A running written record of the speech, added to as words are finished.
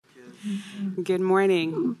Good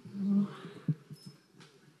morning.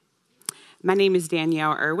 My name is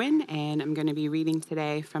Danielle Irwin, and I'm going to be reading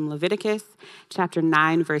today from Leviticus chapter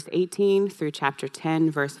 9, verse 18 through chapter 10,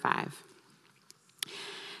 verse 5.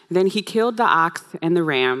 Then he killed the ox and the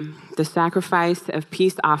ram, the sacrifice of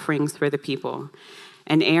peace offerings for the people.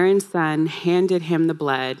 And Aaron's son handed him the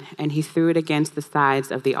blood, and he threw it against the sides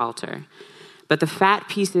of the altar. But the fat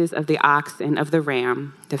pieces of the ox and of the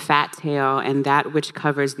ram, the fat tail and that which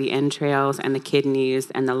covers the entrails and the kidneys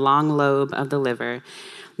and the long lobe of the liver,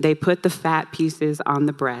 they put the fat pieces on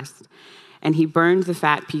the breast, and he burned the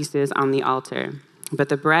fat pieces on the altar. But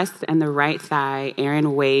the breast and the right thigh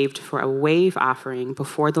Aaron waved for a wave offering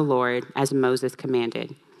before the Lord, as Moses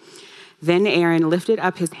commanded. Then Aaron lifted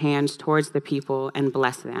up his hands towards the people and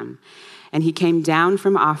blessed them. And he came down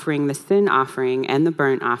from offering the sin offering and the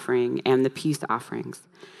burnt offering and the peace offerings.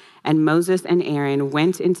 And Moses and Aaron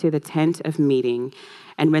went into the tent of meeting,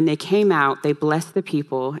 and when they came out, they blessed the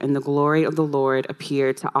people, and the glory of the Lord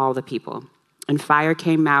appeared to all the people. And fire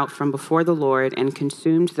came out from before the Lord and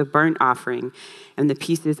consumed the burnt offering and the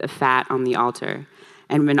pieces of fat on the altar.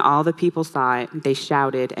 And when all the people saw it, they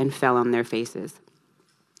shouted and fell on their faces.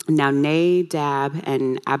 Now Nadab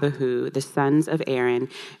and Abihu, the sons of Aaron,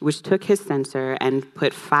 which took his censer and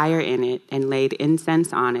put fire in it and laid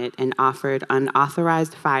incense on it and offered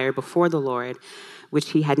unauthorized fire before the Lord, which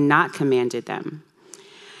he had not commanded them.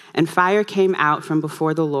 And fire came out from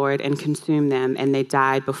before the Lord and consumed them, and they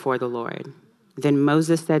died before the Lord. Then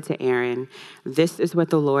Moses said to Aaron, "This is what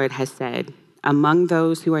the Lord has said. Among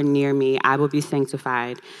those who are near me, I will be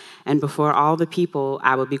sanctified, and before all the people,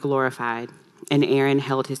 I will be glorified." And Aaron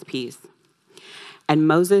held his peace. And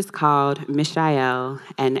Moses called Mishael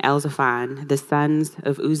and Elzaphan, the sons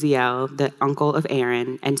of Uzziel, the uncle of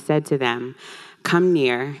Aaron, and said to them, "Come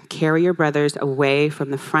near, carry your brothers away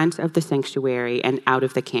from the front of the sanctuary and out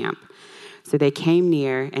of the camp." So they came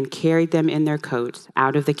near and carried them in their coats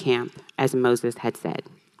out of the camp, as Moses had said.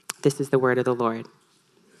 This is the word of the Lord.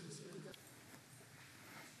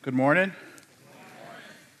 Good morning.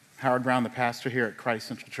 Howard Brown, the pastor here at Christ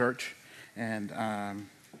Central Church. And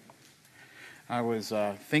I was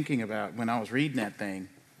thinking about, when I was reading that thing,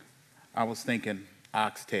 I was thinking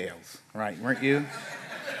oxtails, right? Weren't you?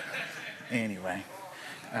 Anyway.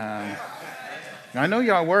 I know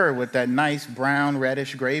y'all were, with that nice brown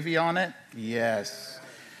reddish gravy on it. Yes.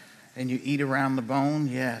 And you eat around the bone.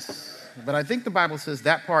 Yes. But I think the Bible says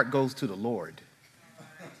that part goes to the Lord.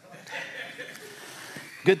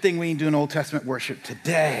 Good thing we ain't doing Old Testament worship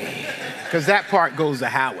today, because that part goes to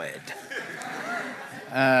Howard.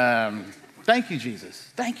 Thank you,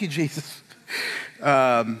 Jesus. Thank you, Jesus.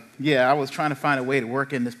 I was trying to find a way to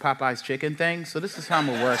work in this Popeye's chicken thing, so this is how I'm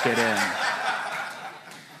going to work it in.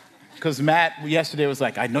 Because Matt yesterday was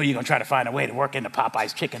like, "I know you're going to try to find a way to work in the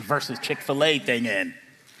Popeye's chicken versus Chick-fil-A thing in."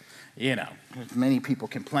 You know, many people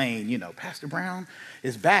complain, Pastor Brown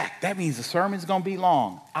is back. That means the sermon's going to be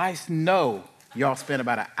long. I know y'all spent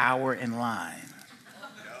about an hour in line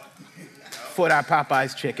for that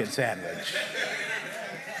Popeye's chicken sandwich.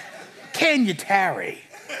 Can you tarry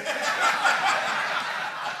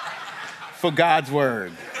for God's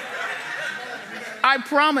word? I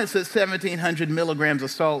promise at 1,700 milligrams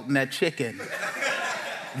of salt in that chicken,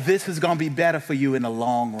 this is going to be better for you in the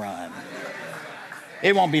long run.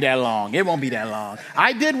 It won't be that long. It won't be that long.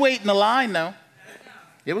 I did wait in the line, though.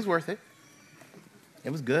 It was worth it.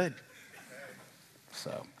 It was good.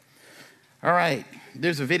 So, all right.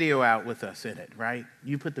 There's a video out with us in it, right?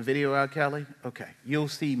 You put the video out, Kelly? Okay. You'll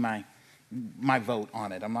see my vote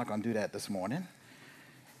on it. I'm not going to do that this morning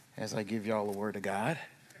as I give y'all the word of God.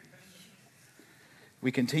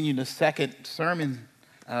 We continue the second sermon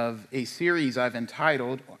of a series I've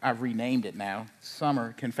I've renamed it now,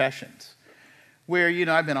 Summer Confessions, where,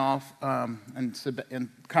 I've been off in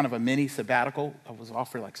kind of a mini sabbatical. I was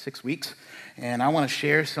off for like 6 weeks, and I want to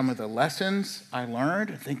share some of the lessons I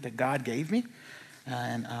learned, I think that God gave me,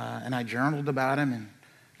 and I journaled about them, and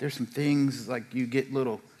there's some things like you get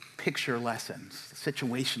little picture lessons,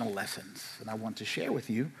 situational lessons, and I want to share with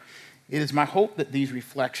you. It is my hope that these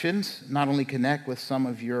reflections not only connect with some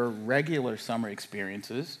of your regular summer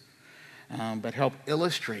experiences, but help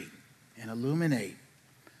illustrate and illuminate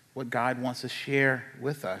what God wants to share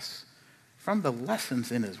with us from the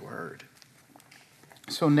lessons in his word.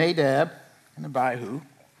 So Nadab and Abihu,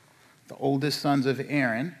 the oldest sons of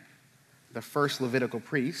Aaron, the first Levitical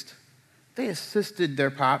priest, they assisted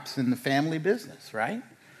their pops in the family business, right?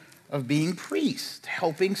 Of being priests,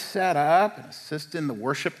 helping set up and assist in the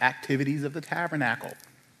worship activities of the tabernacle.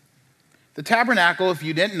 The tabernacle, if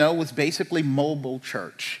you didn't know, was basically mobile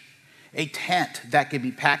church. a tent that could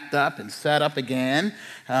be packed up and set up again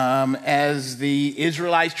as the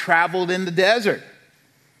Israelites traveled in the desert,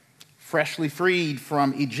 freshly freed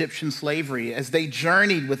from Egyptian slavery, as they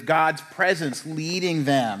journeyed with God's presence leading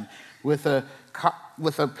them with a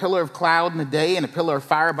pillar of cloud in the day and a pillar of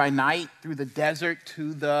fire by night through the desert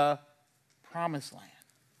to the promised land.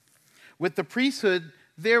 With the priesthood,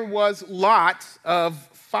 there was lots of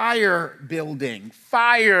fire building,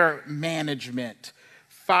 fire management,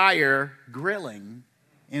 fire grilling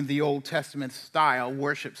in the Old Testament style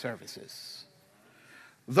worship services.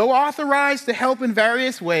 Though authorized to help in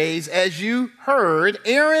various ways, as you heard,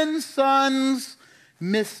 Aaron's sons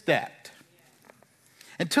misstepped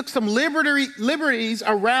and took some liberties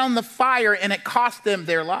around the fire, and it cost them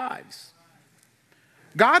their lives.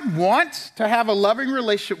 God wants to have a loving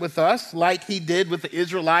relationship with us like he did with the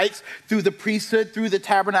Israelites through the priesthood, through the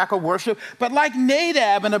tabernacle worship. But like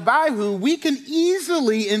Nadab and Abihu, we can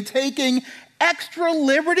easily, in taking extra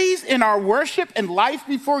liberties in our worship and life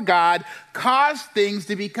before God, cause things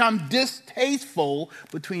to become distasteful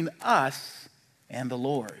between us and the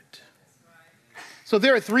Lord. So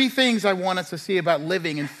there are three things I want us to see about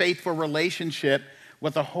living in faithful relationship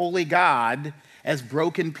with a holy God as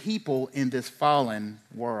broken people in this fallen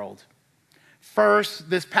world. First,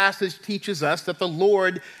 this passage teaches us that the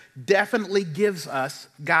Lord definitely gives us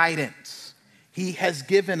guidance. He has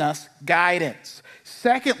given us guidance.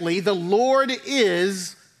 Secondly, the Lord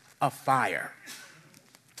is a fire.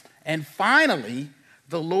 And finally,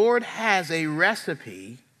 the Lord has a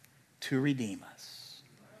recipe to redeem us.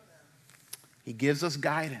 He gives us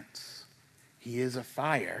guidance. He is a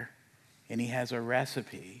fire, and he has a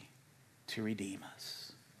recipe to redeem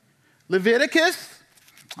us. Leviticus,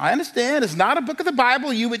 I understand, is not a book of the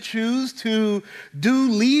Bible you would choose to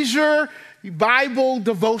do leisure Bible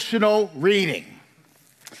devotional reading.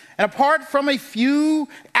 And apart from a few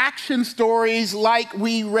action stories like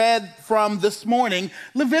we read from this morning,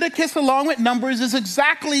 Leviticus, along with Numbers, is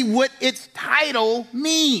exactly what its title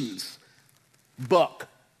means. Book,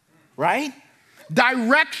 right?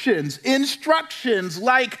 Directions, instructions,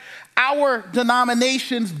 like our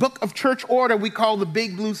denomination's book of church order we call the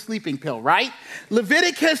Big Blue Sleeping Pill, right?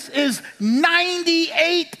 Leviticus is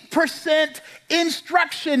 98%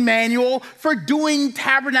 instruction manual for doing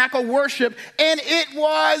tabernacle worship, and it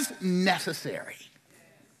was necessary.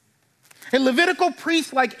 A Levitical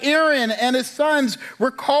priest like Aaron and his sons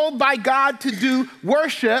were called by God to do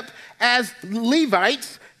worship as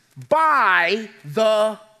Levites by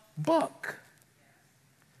the book,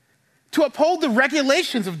 to uphold the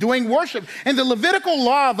regulations of doing worship. And the Levitical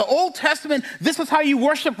law, the Old Testament, this is how you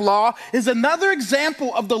worship law, is another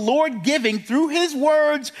example of the Lord giving through his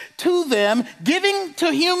words to them, giving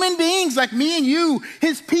to human beings like me and you,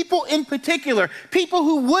 his people in particular, people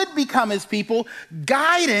who would become his people,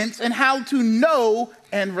 guidance in how to know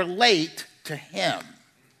and relate to him.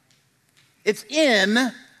 It's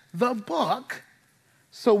in the book,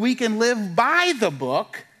 so we can live by the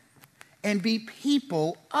book and be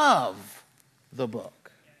people of the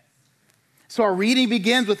book. So our reading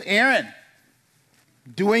begins with Aaron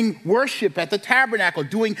doing worship at the tabernacle,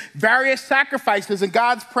 doing various sacrifices in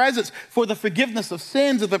God's presence for the forgiveness of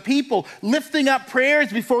sins of the people, lifting up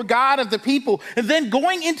prayers before God of the people, and then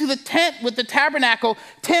going into the tent with the tabernacle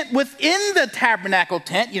tent. Within the tabernacle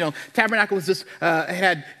tent, tabernacle was this, it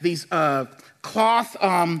had these cloth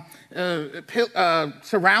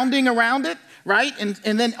surrounding around it, right?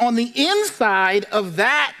 And then on the inside of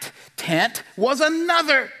that tent was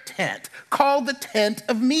another tent called the tent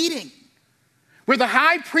of meeting, where the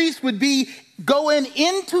high priest would be going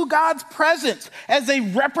into God's presence as a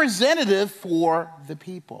representative for the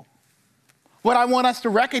people. What I want us to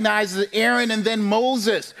recognize is Aaron and then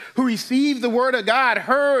Moses, who received the word of God,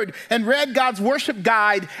 heard and read God's worship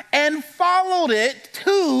guide, and followed it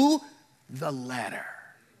to the letter.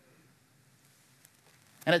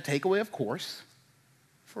 And a takeaway, of course,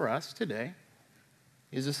 for us today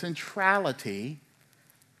is the centrality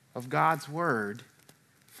of God's word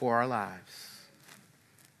for our lives.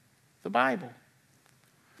 The Bible.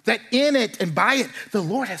 That in it and by it, the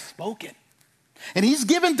Lord has spoken. And he's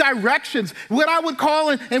given directions, what I would call,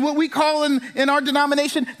 and what we call in our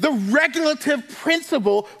denomination, the regulative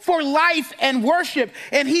principle for life and worship.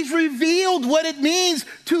 And he's revealed what it means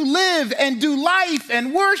to live and do life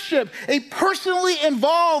and worship a personally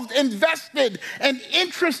involved, invested, and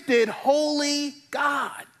interested holy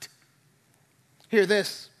God. Hear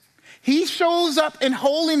this. He shows up in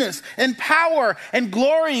holiness and power and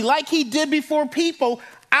glory like he did before people,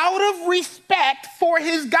 out of respect for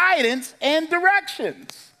his guidance and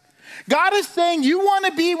directions. God is saying, you want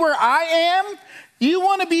to be where I am? You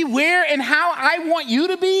want to be where and how I want you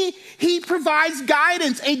to be? He provides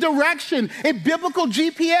guidance, a direction, a biblical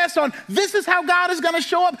GPS on this is how God is going to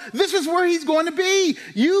show up. This is where he's going to be.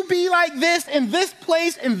 You be like this in this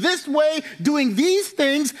place in this way, doing these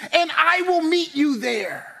things, and I will meet you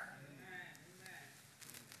there.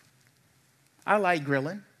 I like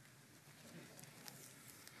grilling.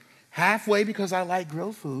 Halfway because I like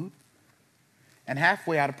grilled food, and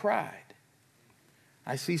halfway out of pride.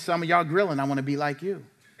 I see some of y'all grilling, I want to be like you.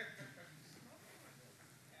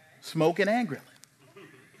 Smoking and grilling.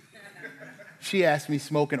 She asked me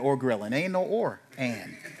smoking or grilling. Ain't no or,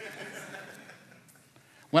 and.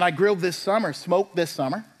 When I grilled this summer, smoked this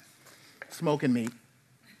summer, smoking meat.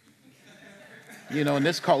 You know, in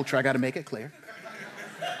this culture, I got to make it clear.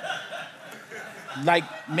 Like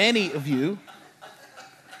many of you,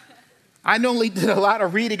 I normally did a lot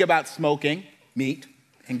of reading about smoking meat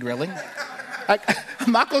and grilling.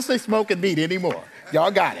 I'm not going to say smoking meat anymore.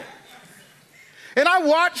 Y'all got it. And I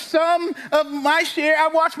watched my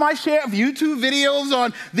share of YouTube videos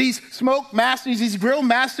on these smoke masters, these grill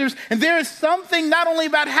masters. And there is something not only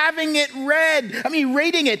about having it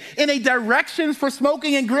reading it in a direction for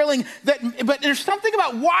smoking and grilling, but there's something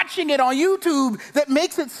about watching it on YouTube that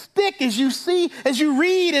makes it stick as you see, as you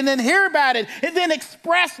read and then hear about it, and then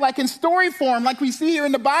express like in story form, like we see here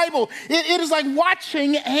in the Bible. It is like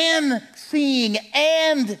watching and seeing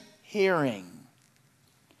and hearing.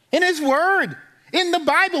 In his word. In the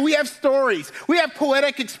Bible, we have stories, we have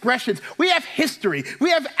poetic expressions, we have history, we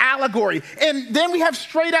have allegory, and then we have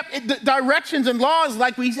straight up directions and laws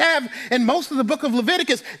like we have in most of the book of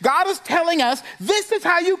Leviticus. God is telling us, this is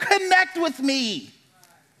how you connect with me.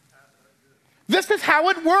 This is how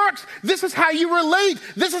it works. This is how you relate.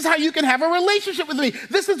 This is how you can have a relationship with me.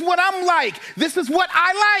 This is what I'm like. This is what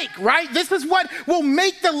I like, right? This is what will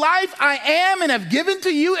make the life I am and have given to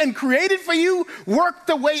you and created for you work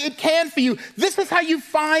the way it can for you. This is how you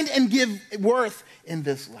find and give worth in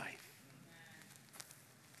this life.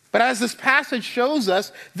 But as this passage shows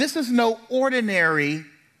us, this is no ordinary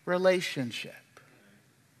relationship.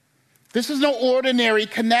 This is no ordinary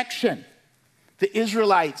connection. The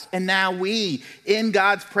Israelites, and now we, in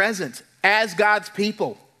God's presence, as God's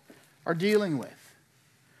people, are dealing with.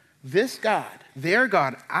 This God, their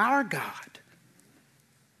God, our God,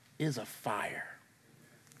 is a fire.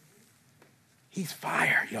 He's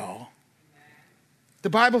fire, y'all. The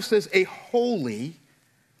Bible says a holy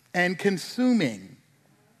and consuming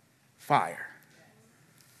fire.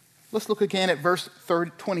 Let's look again at verse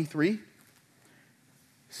 23.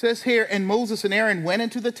 It says here, and Moses and Aaron went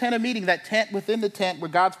into the tent of meeting, that tent within the tent where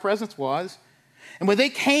God's presence was. And when they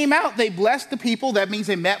came out, they blessed the people. That means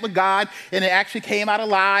they met with God and they actually came out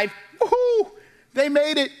alive. Woohoo! They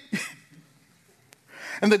made it.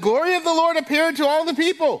 And the glory of the Lord appeared to all the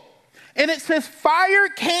people. And it says fire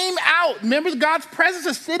came out. Remember, God's presence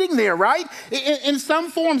is sitting there, right? In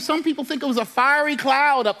some form, some people think it was a fiery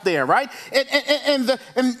cloud up there, right?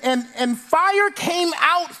 And fire came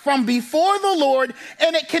out from before the Lord,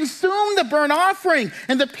 and it consumed the burnt offering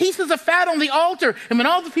and the pieces of fat on the altar. And when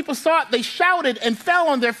all the people saw it, they shouted and fell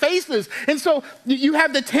on their faces. And so you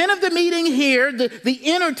have the tent of the meeting here, the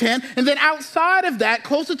inner tent, and then outside of that,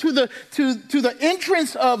 closer to the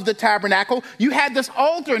entrance of the tabernacle, you had this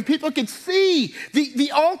altar, and people could see the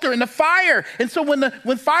altar and the fire. And so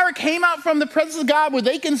when fire came out from the presence of God where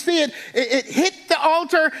they can see it, it hit the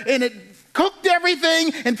altar and it cooked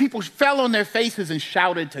everything, and people fell on their faces and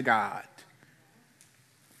shouted to God.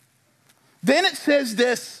 Then it says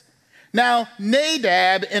this, now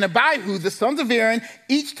Nadab and Abihu, the sons of Aaron,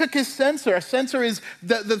 each took his censer. A censer is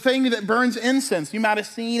the thing that burns incense. You might have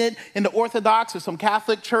seen it in the Orthodox or some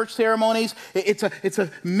Catholic church ceremonies. It's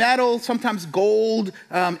a metal, sometimes gold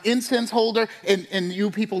incense holder, and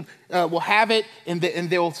you people will have it, and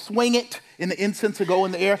they'll swing it, and the incense will go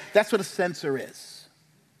in the air. That's what a censer is.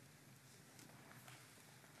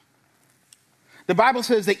 The Bible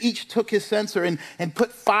says they each took his censer and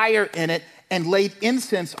put fire in it and laid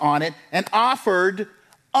incense on it and offered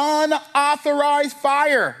unauthorized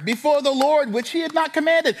fire before the Lord, which he had not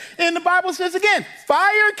commanded. And the Bible says again,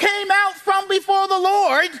 fire came out from before the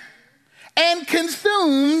Lord and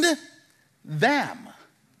consumed them.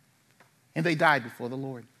 And they died before the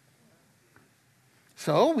Lord.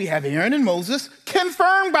 So we have Aaron and Moses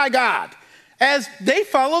confirmed by God as they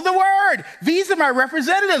follow the word. These are my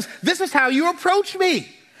representatives. This is how you approach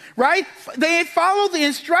me. Right? They followed the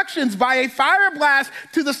instructions by a fire blast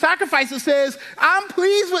to the sacrifice that says, I'm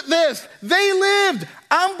pleased with this. They lived.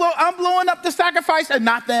 I'm blowing up the sacrifice and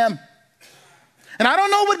not them. And I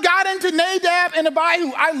don't know what got into Nadab and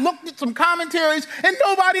Abihu. I looked at some commentaries and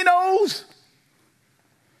nobody knows.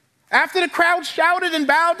 After the crowd shouted and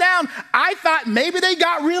bowed down, I thought maybe they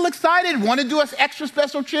got real excited, wanted to do us extra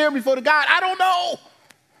special cheer before the God. I don't know.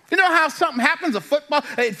 You know how something happens,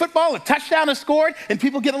 a touchdown is scored, and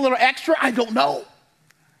people get a little extra? I don't know.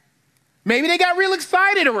 Maybe they got real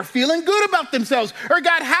excited or were feeling good about themselves or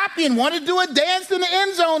got happy and wanted to do a dance in the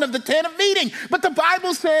end zone of the tent of meeting. But the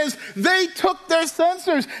Bible says they took their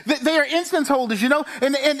censers. They are incense holders, you know,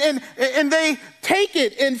 and they take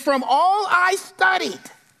it. And from all I studied,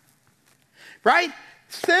 right,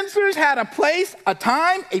 censers had a place, a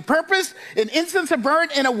time, a purpose. An incense had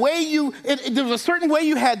burned in a way there was a certain way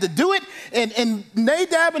you had to do it. And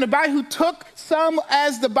Nadab and Abihu took some,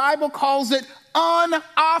 as the Bible calls it,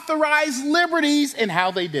 unauthorized liberties in how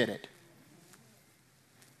they did it.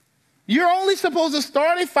 You're only supposed to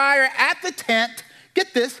start a fire at the tent,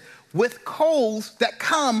 get this, with coals that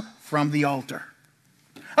come from the altar.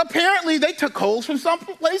 Apparently, they took coals from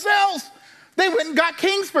someplace else. They went and got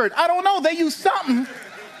Kingsford. I don't know. They used something.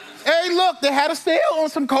 Hey, look, they had a sale on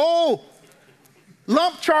some coal.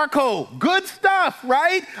 Lump charcoal. Good stuff,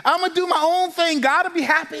 right? I'm going to do my own thing. God will be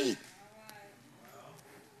happy.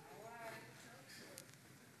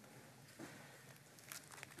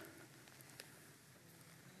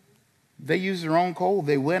 They used their own coal.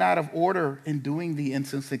 They went out of order in doing the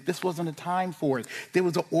incense. This wasn't a time for it. There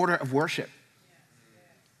was an order of worship,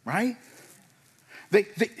 right?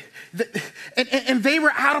 And they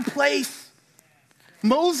were out of place.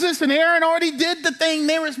 Moses and Aaron already did the thing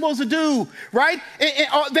they were supposed to do, right?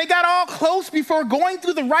 And they got all close before going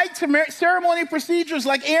through the right ceremony procedures,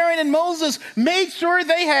 like Aaron and Moses made sure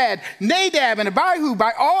they had. Nadab and Abihu,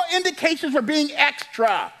 by all indications, were being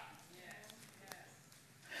extra.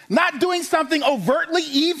 Not doing something overtly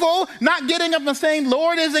evil, not getting up and saying,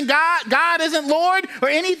 Lord isn't God, God isn't Lord, or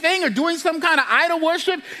anything, or doing some kind of idol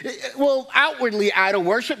worship. Well, outwardly idol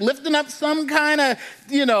worship, lifting up some kind of,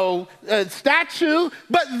 statue.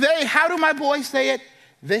 But how do my boys say it?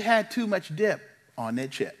 They had too much dip on their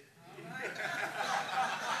chip.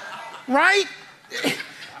 Right?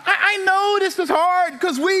 I know this is hard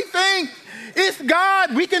because we think, it's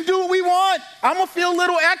God. We can do what we want. I'm going to feel a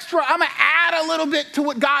little extra. I'm going to add a little bit to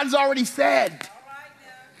what God's already said.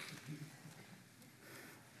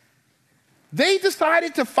 They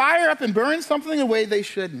decided to fire up and burn something the way they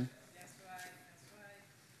shouldn't. That's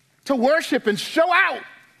right. To worship and show out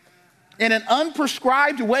in an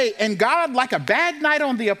unprescribed way. And God, like a bad night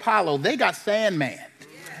on the Apollo, they got Sandman.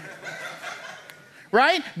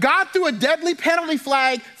 Right? God threw a deadly penalty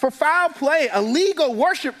flag for foul play, a legal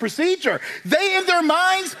worship procedure. They, in their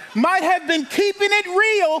minds, might have been keeping it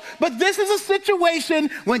real, but this is a situation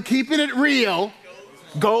when keeping it real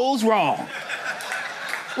goes wrong.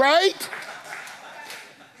 Right?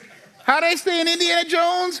 How they say in Indiana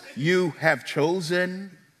Jones? You have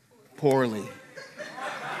chosen poorly.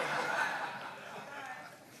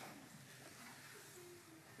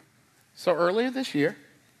 So earlier this year,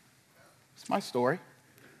 it's my story.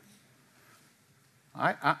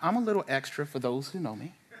 I'm a little extra for those who know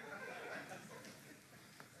me.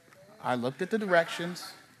 I looked at the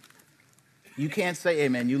directions. You can't say,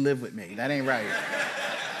 amen, you live with me. That ain't right.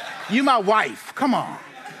 You my wife. Come on.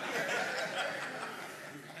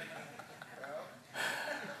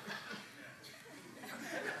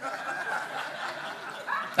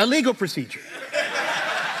 A legal procedure.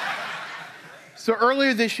 So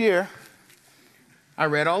earlier this year, I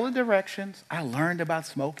read all the directions. I learned about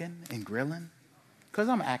smoking and grilling because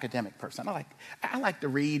I'm an academic person. I like to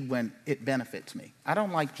read when it benefits me. I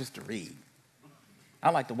don't like just to read. I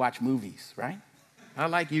like to watch movies, right? I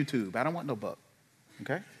like YouTube. I don't want no book,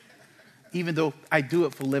 okay? Even though I do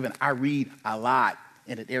it for a living, I read a lot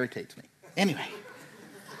and it irritates me. Anyway,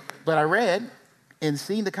 but I read and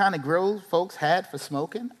seen the kind of grills folks had for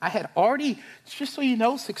smoking. I had already, just so you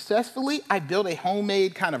know, successfully, I built a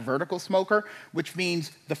homemade kind of vertical smoker, which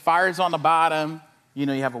means the fire's on the bottom, you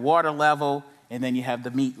have a water level, and then you have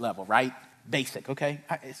the meat level, right? Basic, okay?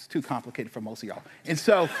 It's too complicated for most of y'all. And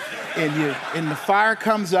so, and the fire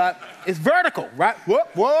comes up, it's vertical, right?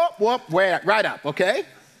 Whoop, whoop, whoop, right up, okay?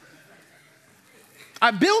 I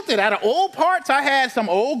built it out of old parts I had, some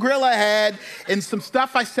old grill I had, and some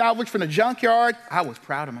stuff I salvaged from the junkyard. I was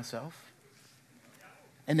proud of myself.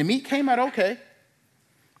 And the meat came out okay,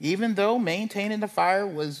 even though maintaining the fire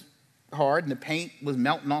was hard and the paint was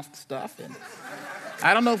melting off the stuff. And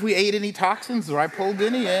I don't know if we ate any toxins or I pulled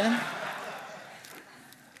any in.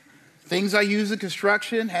 Things I used in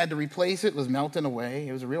construction, had to replace it, was melting away.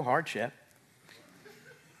 It was a real hardship.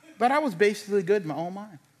 But I was basically good in my own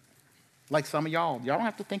mind. Like some of y'all. Y'all don't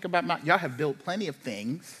have to think about y'all have built plenty of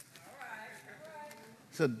things.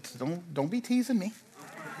 So don't be teasing me.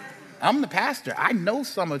 I'm the pastor. I know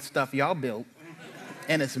some of the stuff y'all built,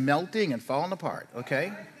 and it's melting and falling apart,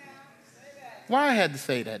 okay? Why I had to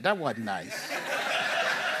say that? That wasn't nice.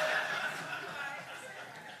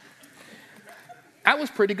 I was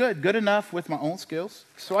pretty good enough with my own skills,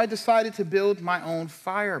 so I decided to build my own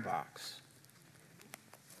firebox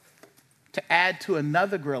to add to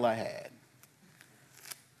another grill I had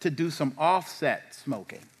to do some offset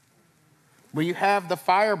smoking. Where you have the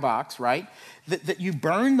firebox, right, that you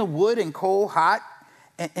burn the wood and coal hot,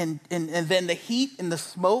 and then the heat and the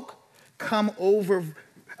smoke come over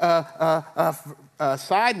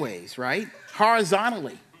sideways, right,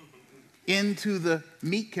 horizontally into the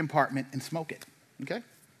meat compartment and smoke it, okay?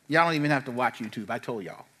 Y'all don't even have to watch YouTube. I told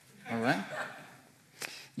y'all, all right?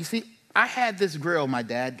 You see, I had this grill my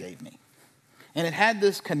dad gave me, and it had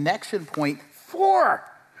this connection point for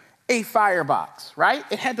a firebox, right?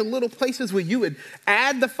 It had the little places where you would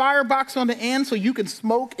add the firebox on the end so you could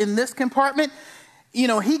smoke in this compartment. You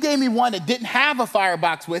know, he gave me one that didn't have a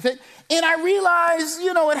firebox with it, and I realized,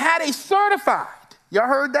 it had a certified, y'all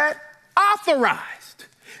heard that? Authorized,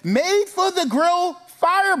 made for the grill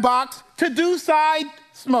firebox to do side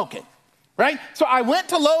smoking, right? So I went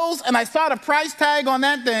to Lowe's and I saw the price tag on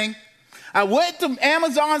that thing. I went to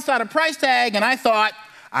Amazon, saw the price tag, and I thought,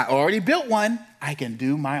 I already built one. I can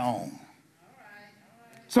do my own. All right.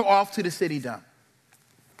 So off to the city dump.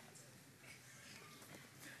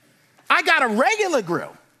 I got a regular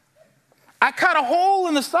grill. I cut a hole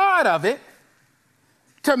in the side of it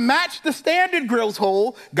to match the standard grill's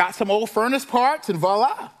hole, got some old furnace parts, and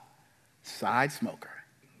voila, side smoker.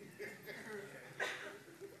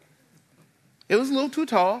 It was a little too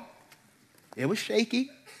tall. It was shaky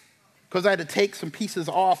because I had to take some pieces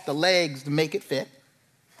off the legs to make it fit.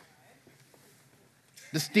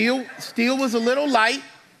 The steel was a little light,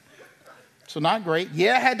 so not great.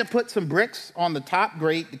 Yeah, I had to put some bricks on the top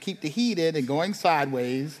grate to keep the heat in and going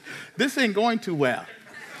sideways. This ain't going too well.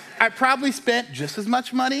 I probably spent just as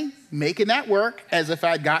much money making that work as if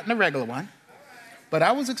I'd gotten a regular one, but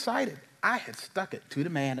I was excited. I had stuck it to the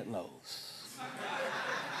man at Lowe's.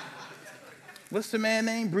 What's the man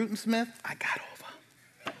named? Bruton Smith? I got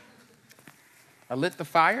over. I lit the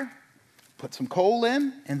fire, put some coal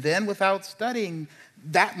in, and then without studying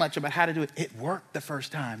that much about how to do it, it worked the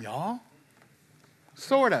first time, y'all.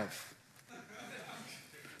 Sort of.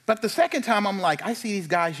 But the second time, I'm like, I see these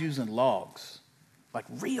guys using logs, like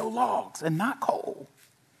real logs and not coal.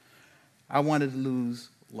 I wanted to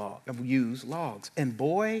use logs. And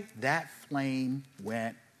boy, that flame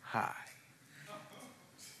went high.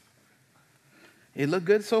 It looked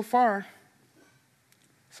good so far.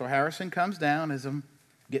 So Harrison comes down as I'm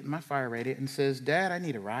getting my fire ready and says, Dad, I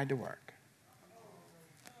need a ride to work.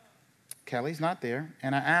 Kelly's not there.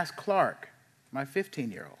 And I asked Clark, my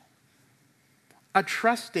 15-year-old, a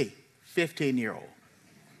trusty 15-year-old,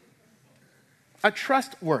 a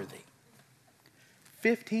trustworthy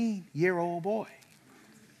 15-year-old boy,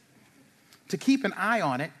 to keep an eye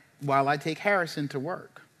on it while I take Harrison to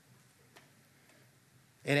work.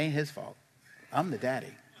 It ain't his fault. I'm the daddy.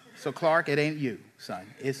 So Clark, it ain't you, son.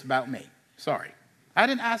 It's about me. Sorry. I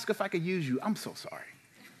didn't ask if I could use you. I'm so sorry.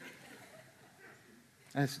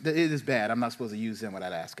 It is bad. I'm not supposed to use him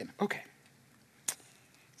without asking. Okay.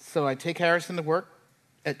 So I take Harrison to work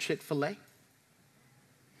at Chick-fil-A.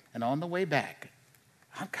 And on the way back,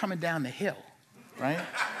 I'm coming down the hill, right?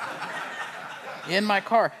 In my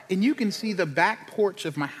car. And you can see the back porch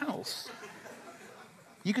of my house.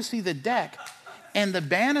 You can see the deck. And the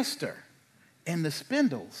banister and the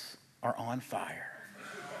spindles are on fire.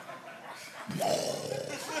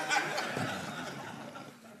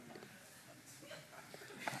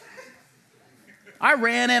 I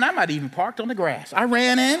ran in. I might have even parked on the grass. I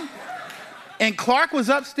ran in, and Clark was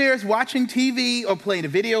upstairs watching TV or playing a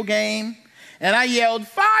video game, and I yelled,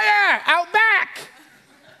 "Fire! Out back!"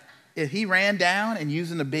 And he ran down, and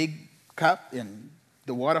using the big cup and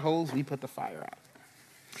the water hose, we put the fire out.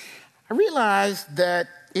 I realized that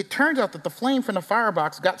it turns out that the flame from the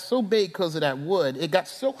firebox got so big because of that wood, it got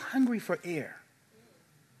so hungry for air.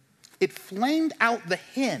 It flamed out the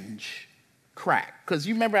hinge crack. Because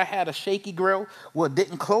you remember I had a shaky grill? Well, it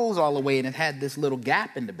didn't close all the way, and it had this little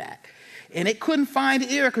gap in the back. And it couldn't find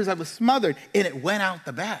air because I was smothered, and it went out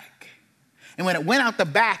the back. And when it went out the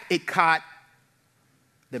back, it caught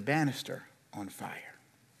the banister on fire.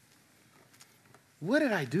 What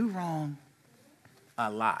did I do wrong?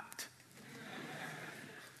 A lot.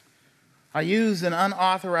 I used an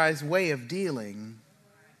unauthorized way of dealing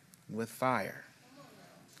with fire.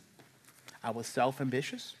 I was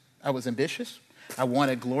ambitious. I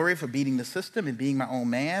wanted glory for beating the system and being my own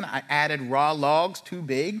man. I added raw logs too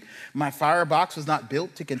big. My firebox was not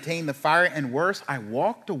built to contain the fire. And worse, I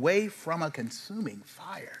walked away from a consuming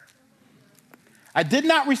fire. I did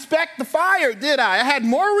not respect the fire, did I? I had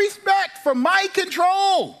more respect for my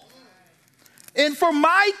control and for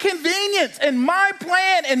my convenience and my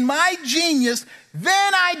plan and my genius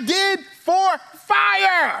than I did for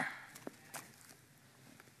fire.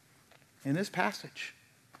 In this passage,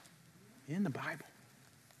 in the Bible,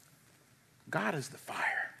 God is the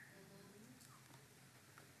fire,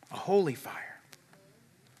 a holy fire.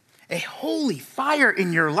 A holy fire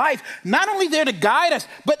in your life, not only there to guide us,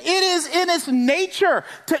 but it is in its nature.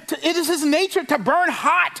 It is his nature to burn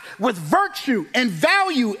hot with virtue and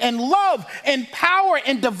value and love and power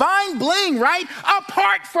and divine bling, right?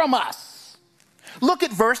 Apart from us. Look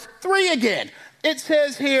at verse 3 again. It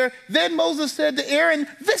says here, then Moses said to Aaron,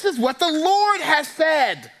 this is what the Lord has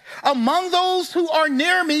said. Among those who are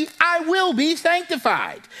near me, I will be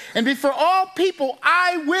sanctified. And before all people,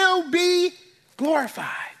 I will be glorified.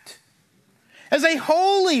 As a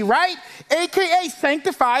holy, right? AKA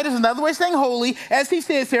sanctified is another way of saying holy. As he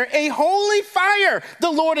says here, a holy fire, the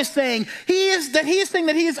Lord is saying. He is saying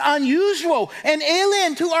that he is unusual and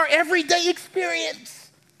alien to our everyday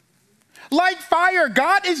experience. Like fire,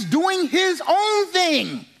 God is doing his own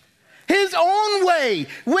thing, his own way,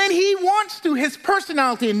 when he wants to. His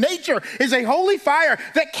personality and nature is a holy fire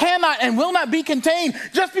that cannot and will not be contained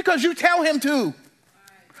just because you tell him to.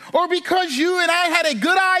 Or because you and I had a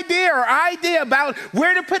good idea about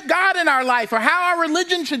where to put God in our life or how our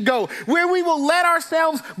religion should go, where we will let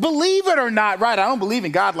ourselves believe it or not, right? I don't believe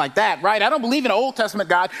in God like that, right? I don't believe in an Old Testament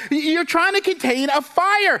God. You're trying to contain a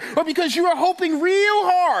fire, or because you are hoping real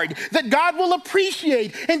hard that God will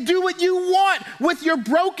appreciate and do what you want with your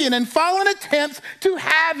broken and fallen attempts to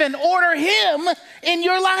have and order him in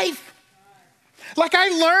your life. Like I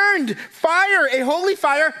learned, fire, a holy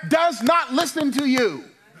fire, does not listen to you.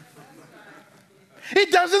 It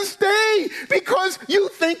doesn't stay because you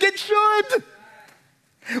think it should.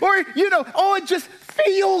 Or, it just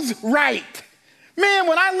feels right. Man,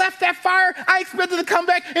 when I left that fire, I expected to come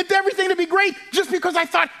back and everything to be great just because I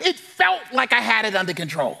thought it felt like I had it under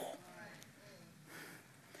control.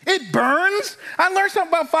 It burns. I learned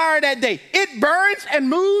something about fire that day. It burns and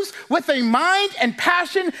moves with a mind and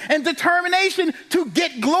passion and determination to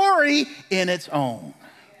get glory in its own.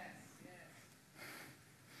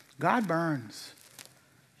 God burns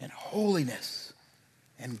in holiness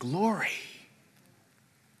and glory.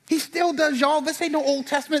 He still does, y'all. This ain't no Old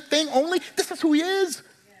Testament thing only. This is who he is.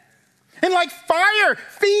 And like fire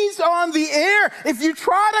feeds on the air, if you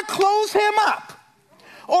try to close him up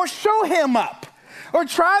or show him up or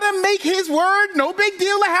try to make his word no big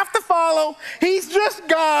deal to have to follow, he's just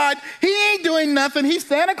God. He ain't doing nothing. He's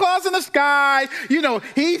Santa Claus in the sky.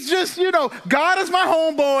 He's just, God is my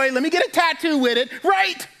homeboy. Let me get a tattoo with it,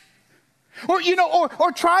 right?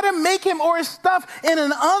 Or try to make him or his stuff in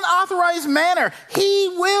an unauthorized manner.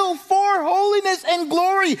 He will for holiness and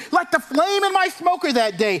glory, like the flame in my smoker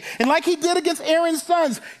that day. And like he did against Aaron's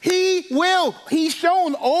sons, he's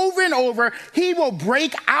shown over and over, he will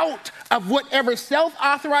break out of whatever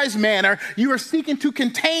self-authorized manner you are seeking to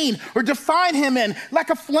contain or define him in. Like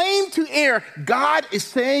a flame to air, God is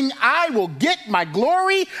saying, I will get my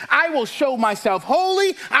glory. I will show myself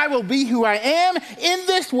holy. I will be who I am in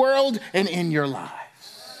this world and in your lives.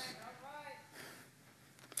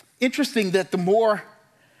 Interesting that the more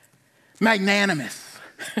magnanimous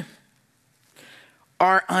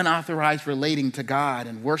are unauthorized relating to God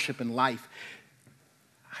and worship and life,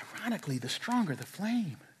 ironically, the stronger the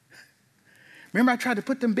flame. Remember I tried to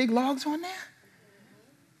put them big logs on there?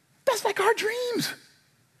 That's like our dreams.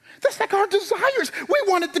 That's like our desires. We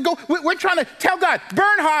want it to go. We're trying to tell God,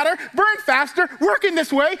 burn hotter, burn faster, work in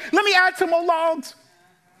this way. Let me add some more logs.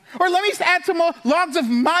 Or let me add some more logs of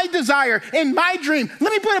my desire and my dream.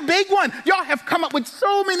 Let me put a big one. Y'all have come up with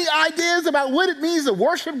so many ideas about what it means to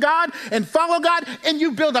worship God and follow God. And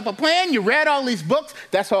you build up a plan. You read all these books.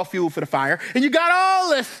 That's all fuel for the fire. And you got all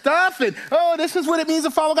this stuff. And, this is what it means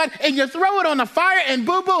to follow God. And you throw it on the fire and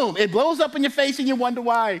boom, boom. It blows up in your face and you wonder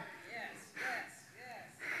why. Yes.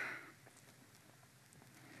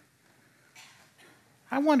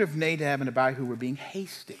 I wonder if Nadab and Abihu were being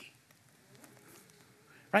hasty.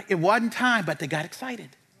 Right? It wasn't time, but they got excited.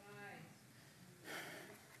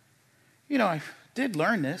 I did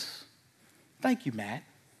learn this. Thank you, Matt.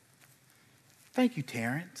 Thank you,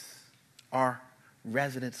 Terrence, our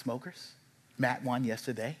resident smokers. Matt won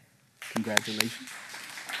yesterday. Congratulations.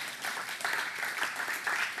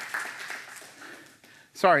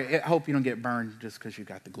 Sorry, I hope you don't get burned just because you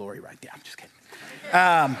got the glory right there. I'm just kidding.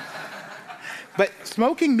 But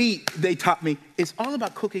smoking meat, they taught me, it's all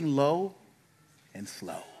about cooking low and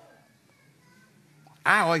slow.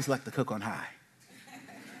 I always like to cook on high.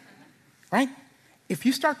 Right? If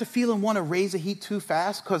you start to feel and want to raise the heat too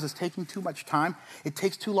fast because it's taking too much time, it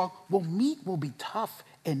takes too long, well, meat will be tough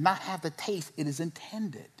and not have the taste it is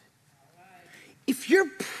intended. If you're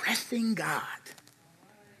pressing God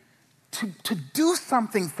to do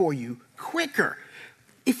something for you quicker,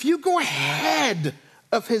 if you go ahead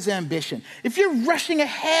of his ambition, if you're rushing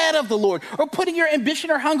ahead of the Lord or putting your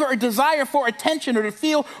ambition or hunger or desire for attention or to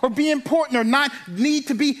feel or be important or not need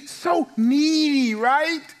to be so needy,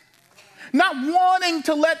 right? Not wanting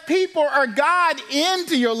to let people or God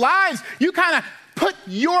into your lives, you kind of put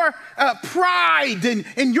your pride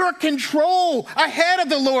and your control ahead of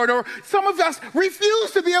the Lord. Or some of us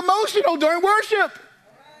refuse to be emotional during worship.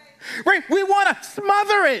 Right? We want to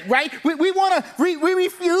smother it, right? We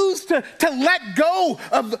refuse to let go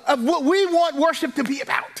of what we want worship to be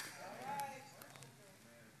about.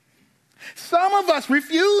 Some of us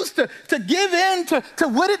refuse to give in to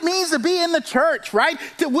what it means to be in the church, right?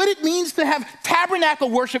 To what it means to have tabernacle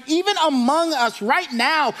worship, even among us right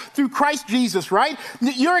now through Christ Jesus, right?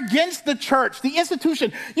 You're against the church, the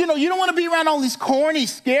institution. You know, you don't want to be around all these corny,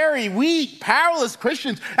 scary, weak, powerless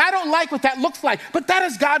Christians. I don't like what that looks like, but that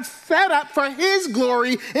is God's setup for his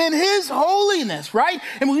glory and his holiness, right?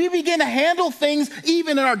 And when we begin to handle things,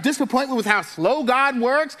 even in our disappointment with how slow God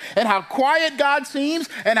works and how quiet God seems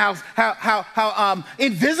and how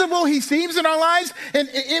invisible he seems in our lives, and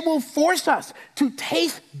it will force us to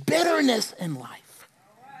taste bitterness in life.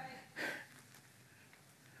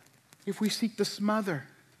 If we seek to smother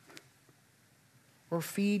or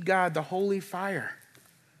feed God the holy fire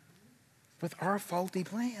with our faulty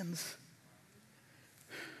plans.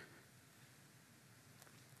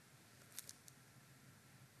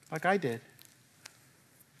 Like I did.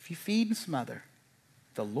 If you feed and smother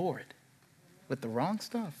the Lord with the wrong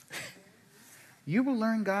stuff, you will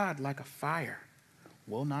learn God like a fire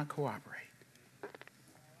will not cooperate.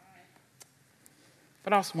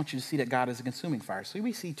 But I also want you to see that God is a consuming fire. So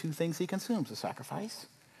we see two things he consumes: the sacrifice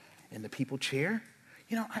and the people chair.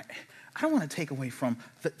 You know, I don't want to take away from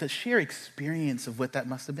the sheer experience of what that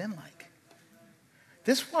must have been like.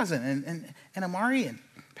 This wasn't, and Amari and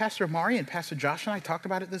Pastor Amari and Pastor Josh and I talked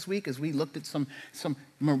about it this week as we looked at some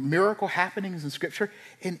miracle happenings in Scripture.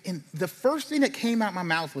 And the first thing that came out my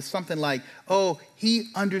mouth was something like, oh, he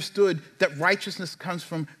understood that righteousness comes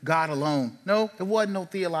from God alone. No, it wasn't no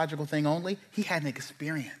theological thing only. He had an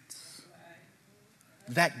experience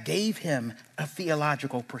that gave him a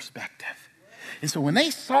theological perspective. And so when they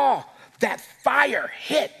saw that fire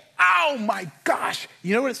hit, oh my gosh,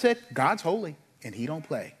 you know what it said? God's holy and he don't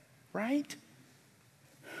play, right?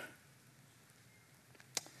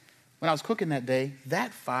 When I was cooking that day,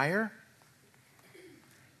 that fire,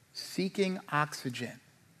 seeking oxygen,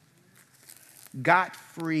 got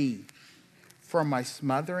free from my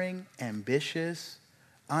smothering, ambitious,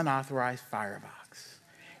 unauthorized firebox.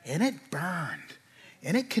 And it burned,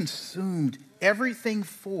 and it consumed everything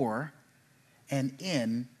for and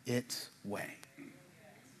in its way.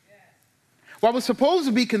 What was supposed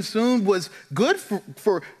to be consumed was good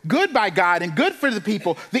for good by God and good for the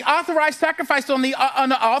people. The authorized sacrifice on the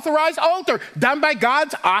authorized altar done by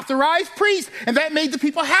God's authorized priest. And that made the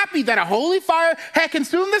people happy that a holy fire had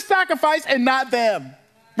consumed the sacrifice and not them.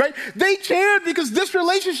 Right? They cheered because this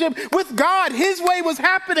relationship with God, his way, was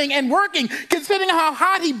happening and working, considering how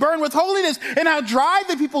hot he burned with holiness and how dry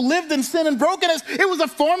the people lived in sin and brokenness. It was a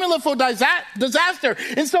formula for disaster.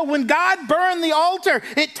 And so when God burned the altar,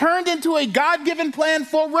 it turned into a God-given plan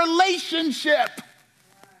for relationship.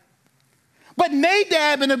 But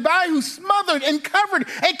Nadab and Abihu smothered and covered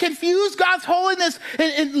and confused God's holiness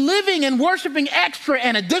in living and worshiping extra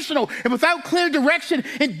and additional and without clear direction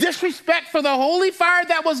and disrespect for the holy fire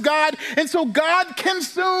that was God. And so God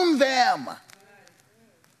consumed them.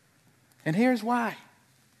 And here's why.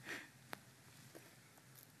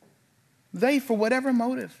 They, for whatever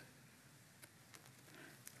motive,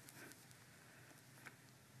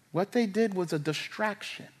 what they did was a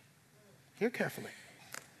distraction. Hear carefully.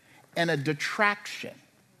 And a detraction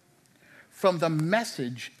from the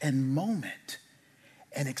message and moment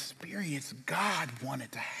and experience God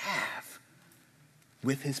wanted to have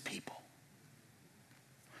with his people.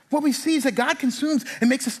 What we see is that God consumes and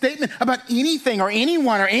makes a statement about anything or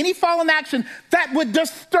anyone or any fallen action that would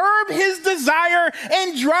disturb his desire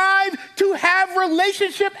and drive to have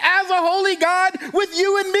relationship as a holy God with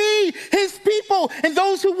you and me, his people. people and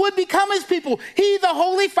those who would become his people, he, the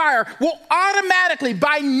holy fire, will automatically,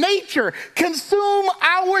 by nature, consume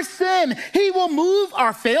our sin. He will move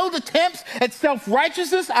our failed attempts at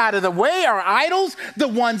self-righteousness out of the way, our idols, the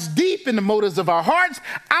ones deep in the motives of our hearts,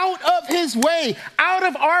 out of his way, out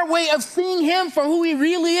of our way of seeing him for who he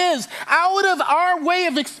really is, out of our way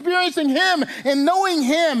of experiencing him and knowing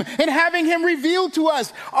him and having him revealed to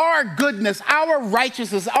us. Our goodness, our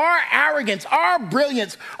righteousness, our arrogance, our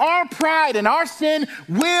brilliance, our pride, and our sin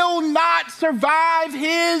will not survive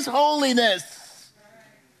his holiness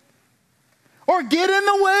or get in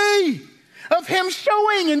the way of him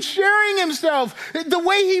showing and sharing himself the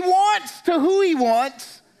way he wants to who he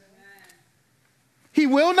wants. He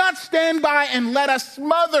will not stand by and let us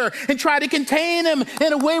smother and try to contain him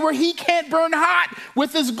in a way where he can't burn hot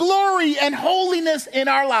with his glory and holiness in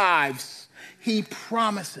our lives. He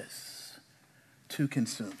promises to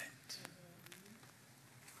consume it.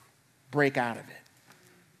 Break out of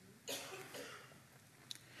it.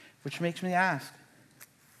 Which makes me ask,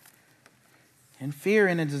 in fear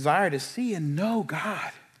and a desire to see and know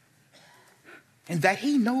God, and that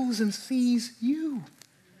he knows and sees you,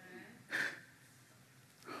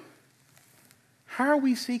 how are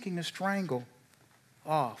we seeking to strangle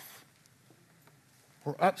off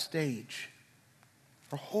or upstage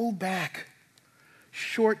or hold back,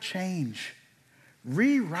 shortchange,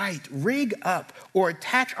 rewrite, rig up, or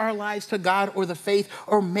attach our lives to God or the faith,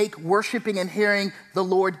 or make worshiping and hearing the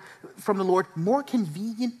Lord from the Lord more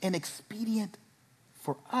convenient and expedient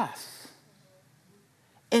for us,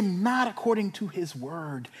 and not according to his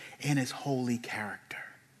word and his holy character?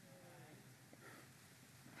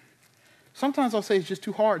 Sometimes I'll say it's just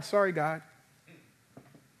too hard. Sorry, God.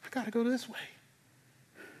 I got to go this way.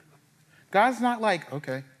 God's not like,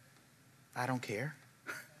 okay, I don't care.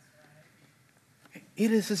 It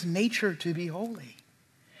is his nature to be holy.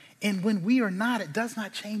 And when we are not, it does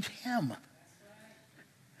not change him.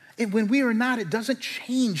 And when we are not, it doesn't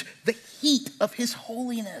change the heat of his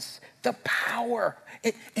holiness, the power.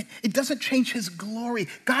 It doesn't change his glory.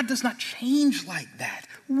 God does not change like that.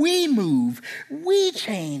 We move, we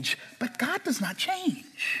change, but God does not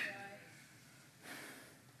change.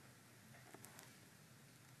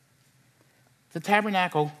 The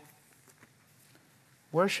tabernacle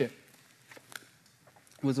worship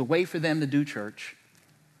was a way for them to do church.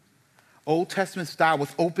 Old Testament style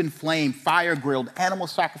with open flame, fire grilled, animal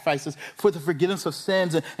sacrifices for the forgiveness of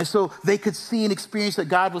sins. And so they could see and experience that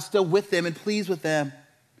God was still with them and pleased with them.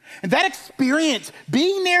 And that experience,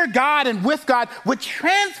 being near God and with God, would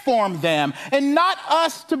transform them and not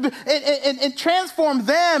us to be, and transform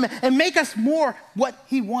them and make us more what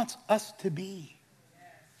he wants us to be.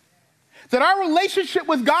 That our relationship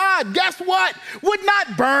with God, guess what? Would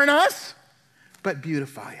not burn us, but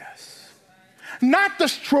beautify us. Not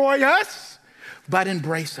destroy us, but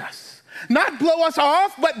embrace us. Not blow us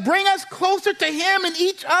off, but bring us closer to him and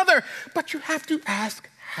each other. But you have to ask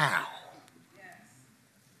how.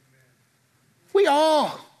 We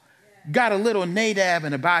all got a little Nadab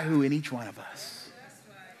and Abihu in each one of us.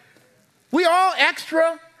 We all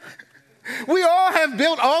extra. We all have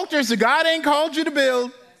built altars that God ain't called you to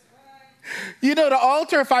build. You know, the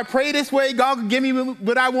altar, if I pray this way, God can give me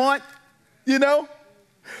what I want, you know?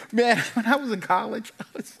 Man, when I was in college, it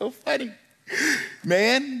was so funny.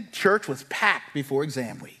 Man, church was packed before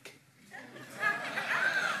exam week.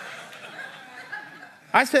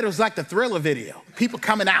 I said it was like the Thriller video, people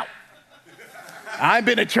coming out. I've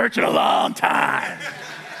been to church in a long time,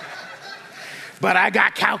 but I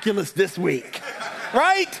got calculus this week,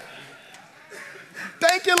 right?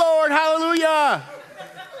 Thank you, Lord, hallelujah.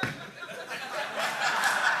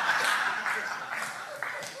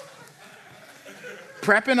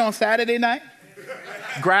 Prepping on Saturday night,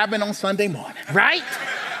 grabbing on Sunday morning, right?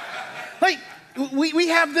 Like, we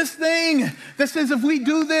have this thing that says if we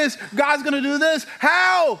do this, God's going to do this.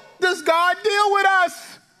 How does God deal with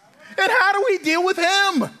us? And how do we deal with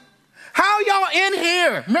him? How y'all in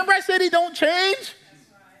here? Remember I said he don't change?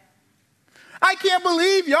 I can't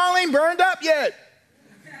believe y'all ain't burned up yet.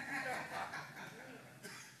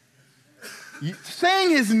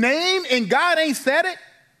 Saying his name and God ain't said it?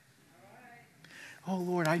 Oh,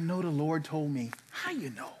 Lord, I know the Lord told me. How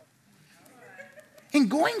you know? And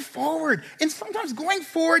going forward, and sometimes going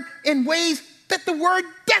forward in ways that the word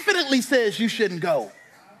definitely says you shouldn't go.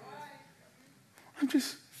 I'm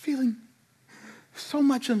just feeling so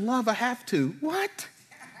much in love I have to. What?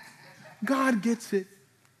 God gets it.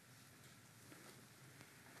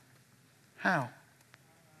 How?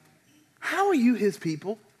 How are you his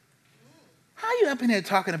people? How are you up in here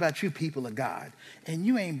talking about you people of God and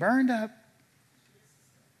you ain't burned up?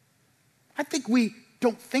 I think we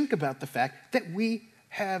don't think about the fact that we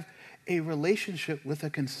have a relationship with a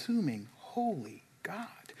consuming, holy God.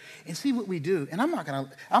 And see what we do, and I'm not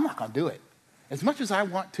gonna do it. As much as I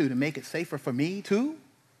want to make it safer for me too,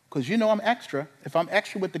 because you know I'm extra. If I'm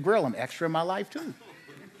extra with the grill, I'm extra in my life too.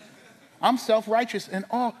 I'm self-righteous in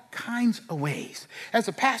all kinds of ways. As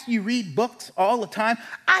a pastor, you read books all the time.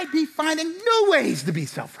 I'd be finding new ways to be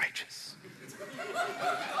self-righteous.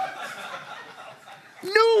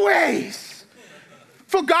 New ways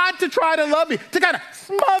for God to try to love me, to kind of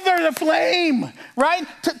smother the flame, right?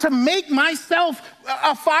 To make myself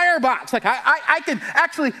a firebox. Like I can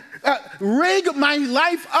actually rig my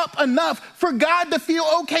life up enough for God to feel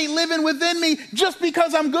okay living within me just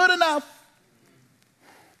because I'm good enough.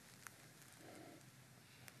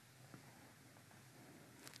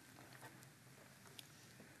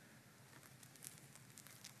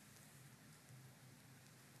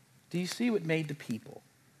 Do you see what made the people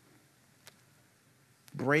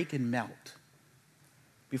break and melt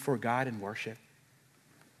before God in worship?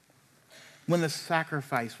 When the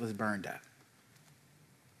sacrifice was burned up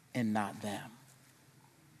and not them.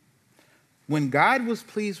 When God was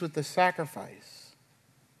pleased with the sacrifice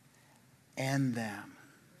and them,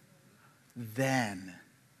 then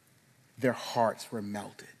their hearts were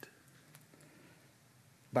melted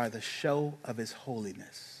by the show of his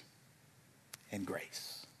holiness and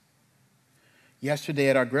grace. Yesterday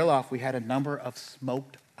at our grill-off, we had a number of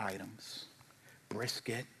smoked items: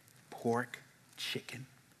 brisket, pork, chicken.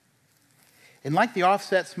 And like the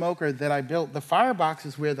offset smoker that I built, the firebox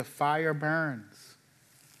is where the fire burns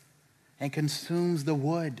and consumes the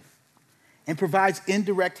wood and provides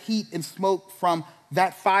indirect heat and smoke from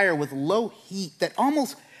that fire with low heat that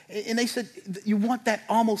almost, and they said you want that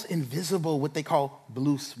almost invisible, what they call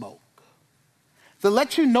blue smoke. To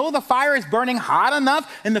let you know the fire is burning hot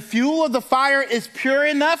enough and the fuel of the fire is pure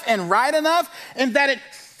enough and right enough, and that it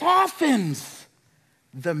softens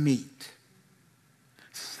the meat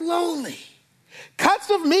slowly.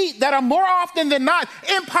 Cuts of meat that are more often than not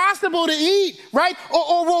impossible to eat, right?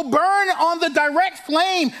 Or will burn on the direct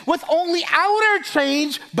flame with only outer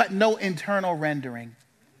change, but no internal rendering.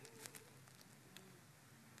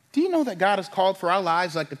 Do you know that God has called for our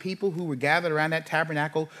lives, like the people who were gathered around that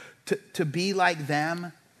tabernacle, to be like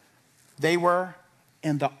them? They were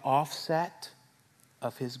in the offset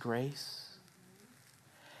of his grace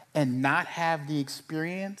and not have the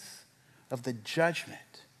experience of the judgment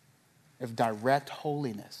of direct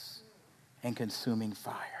holiness and consuming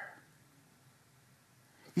fire.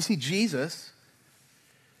 You see, Jesus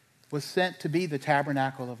was sent to be the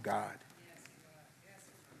tabernacle of God.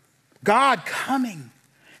 God coming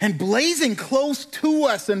and blazing close to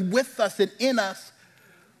us and with us and in us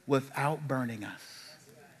without burning us.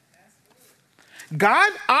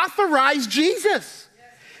 God authorized Jesus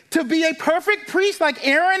to be a perfect priest like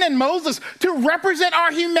Aaron and Moses, to represent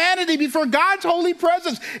our humanity before God's holy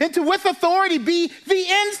presence, and to with authority be the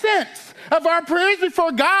incense of our prayers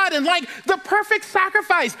before God, and like the perfect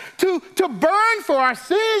sacrifice to burn for our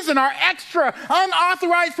sins and our extra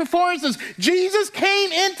unauthorized performances. Jesus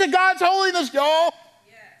came into God's holiness, y'all.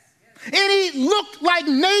 And he looked like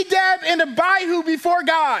Nadab and Abihu before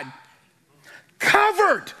God,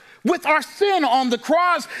 covered with our sin on the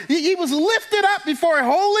cross. He was lifted up before a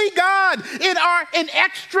holy God in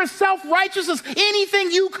extra self-righteousness.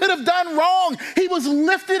 Anything you could have done wrong, he was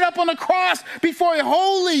lifted up on a cross before a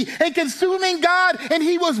holy and consuming God, and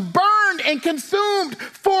he was burned and consumed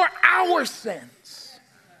for our sins.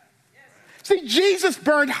 See, Jesus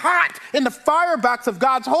burned hot in the firebox of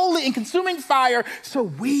God's holy and consuming fire so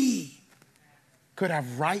we could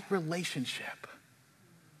have right relationship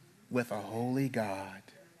with a holy God.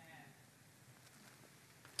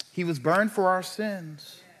 He was burned for our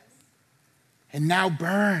sins and now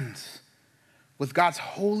burns with God's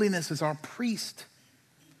holiness as our priest,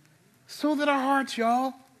 so that our hearts,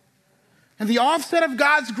 y'all, and the offset of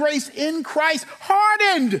God's grace in Christ,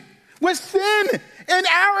 hardened with sin and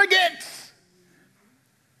arrogance,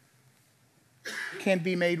 can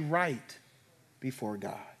be made right before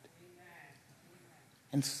God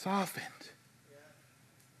and softened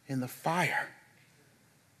in the fire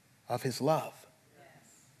of his love.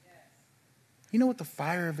 You know what the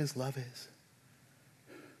fire of his love is?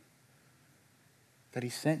 That he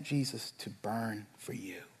sent Jesus to burn for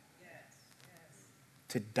you,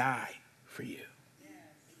 to die for you,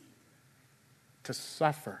 to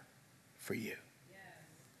suffer for you.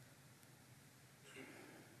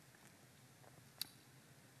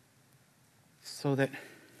 So that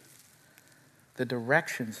the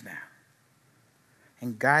directions now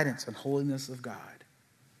and guidance and holiness of God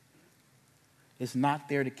is not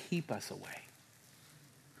there to keep us away,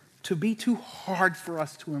 to be too hard for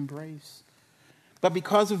us to embrace. But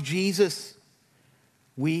because of Jesus,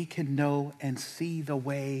 we can know and see the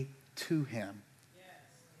way to him.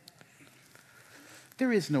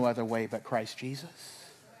 There is no other way but Christ Jesus.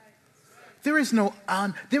 There is no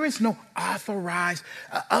other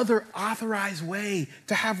authorized way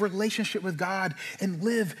to have relationship with God and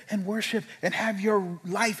live and worship and have your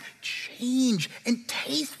life change and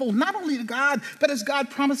tasteful, not only to God, but as God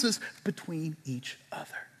promises, between each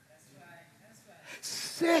other.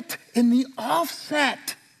 Sit in the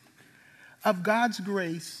offset of God's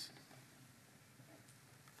grace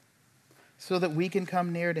so that we can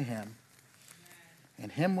come near to him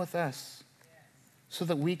and him with us, so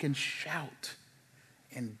that we can shout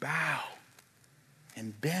and bow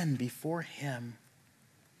and bend before him.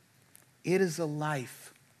 It is a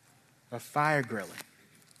life of fire grilling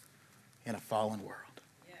in a fallen world.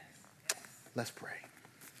 Let's pray.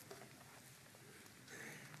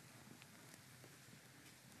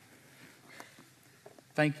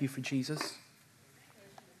 Thank you for Jesus.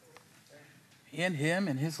 In him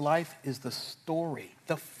and his life is the story,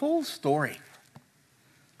 the full story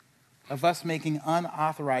of us making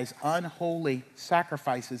unauthorized, unholy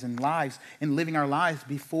sacrifices in lives and living our lives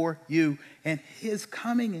before you, and his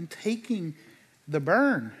coming and taking the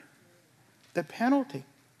burn, the penalty,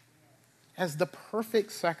 as the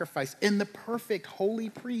perfect sacrifice and the perfect holy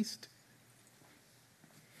priest.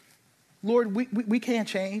 Lord, we can't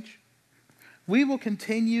change. We will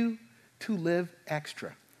continue to live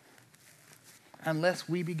extra unless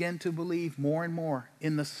we begin to believe more and more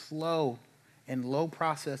in the slow and low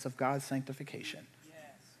process of God's sanctification.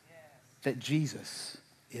 That Jesus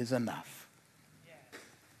is enough.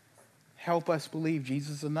 Help us believe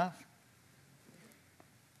Jesus is enough.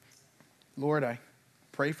 Lord, I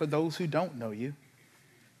pray for those who don't know you,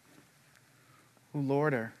 who,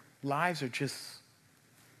 Lord, our lives are just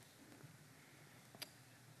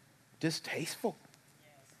distasteful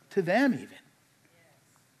to them even.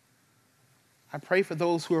 I pray for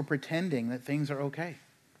those who are pretending that things are okay,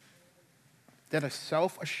 that are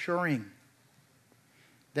self-assuring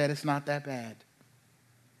that it's not that bad,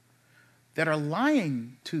 that are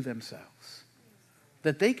lying to themselves,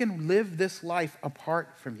 that they can live this life apart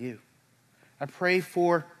from you. I pray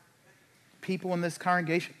for people in this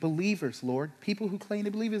congregation, believers, Lord, people who claim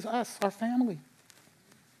to believe as us, our family,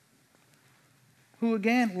 who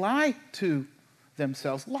again lie to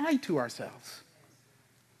themselves, lie to ourselves,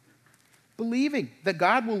 believing that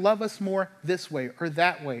God will love us more this way or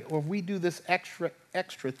that way, or if we do this extra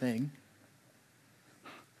thing,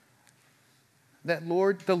 that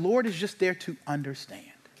the Lord is just there to understand.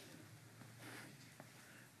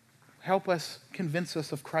 Help us, convince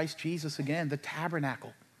us of Christ Jesus again, the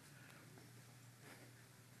tabernacle,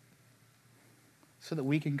 so that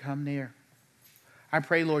we can come near. I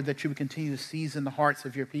pray, Lord, that you would continue to season the hearts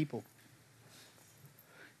of your people.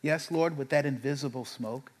 Yes, Lord, with that invisible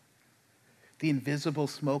smoke, the invisible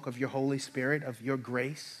smoke of your Holy Spirit, of your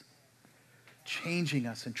grace, changing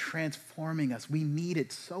us and transforming us. We need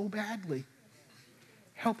it so badly.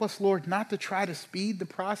 Help us, Lord, not to try to speed the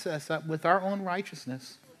process up with our own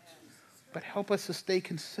righteousness, but help us to stay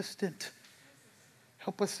consistent.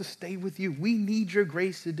 Help us to stay with you. We need your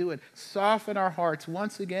grace to do it. Soften our hearts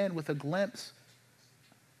once again with a glimpse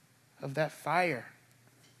of that fire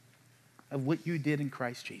of what you did in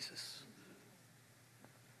Christ Jesus.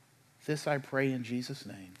 This I pray in Jesus'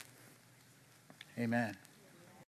 name. Amen.